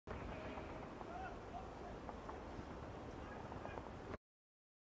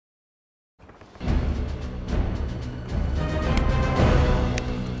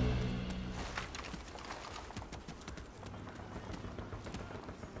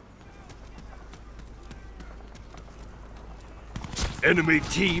Enemy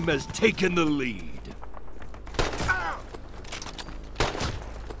team has taken the lead.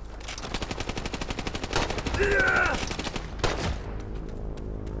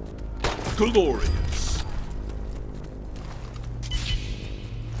 Glorious.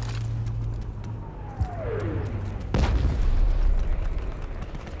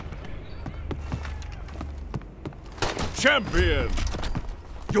 Champion!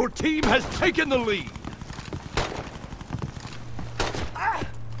 Your team has taken the lead.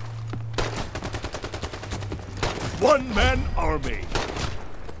 One-man army.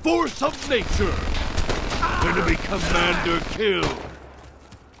 Force of nature. Enemy commander killed.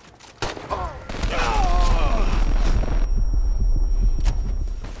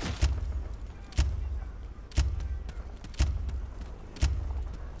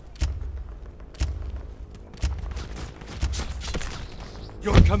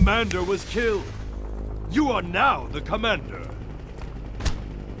 Your commander was killed. You are now the commander.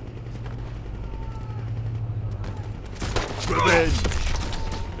 Revenge.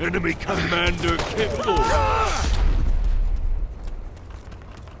 Enemy commander killed.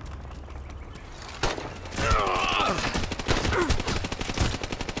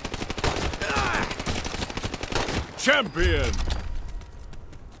 Champion.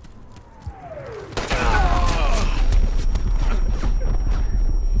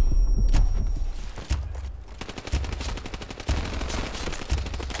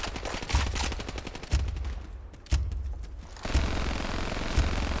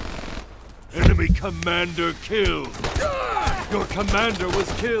 Enemy commander killed. Your commander was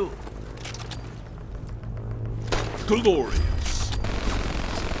killed. Glorious.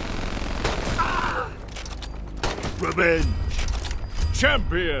 Revenge.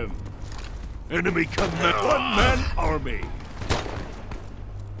 Champion. Enemy command. One-man army.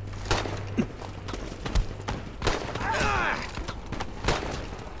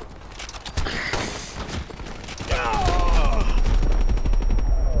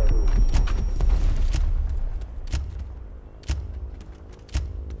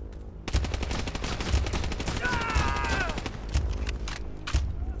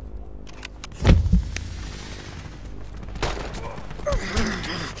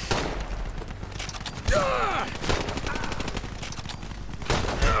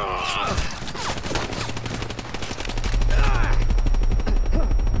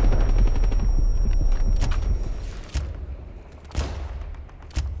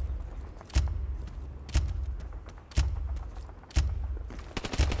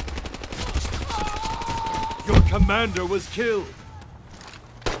 Your commander was killed.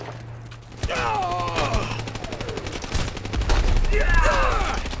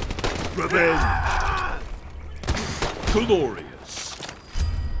 Revenge. Glorious.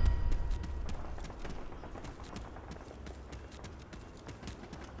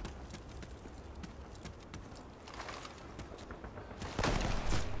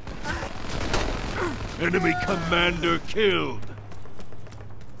 Enemy commander killed.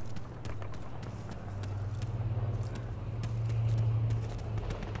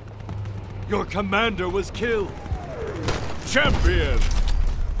 Your commander was killed. Champion!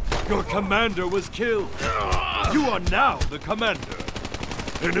 Your commander was killed. You are now the commander.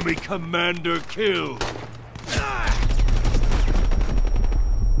 Enemy commander killed.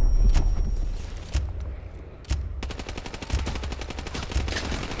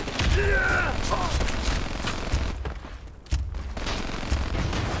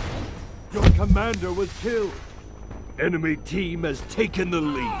 Your commander was killed. Enemy team has taken the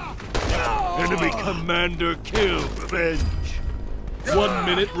lead. Enemy commander killed. Revenge. 1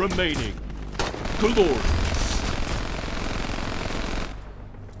 minute remaining. Glorious.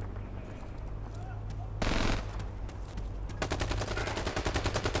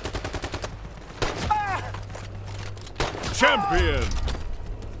 Champion.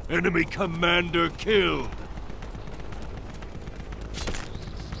 Enemy commander killed.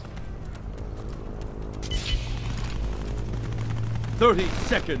 "30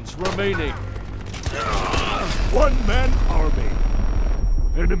 seconds remaining. One-man army.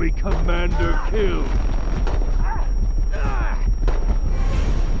 Enemy commander killed.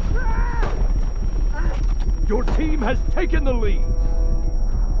 Your team has taken the lead.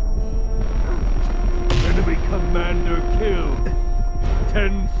 Enemy commander killed.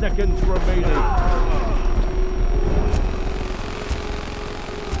 10 seconds remaining.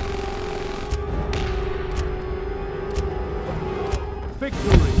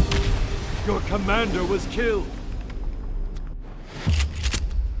 Victory! Your commander was killed.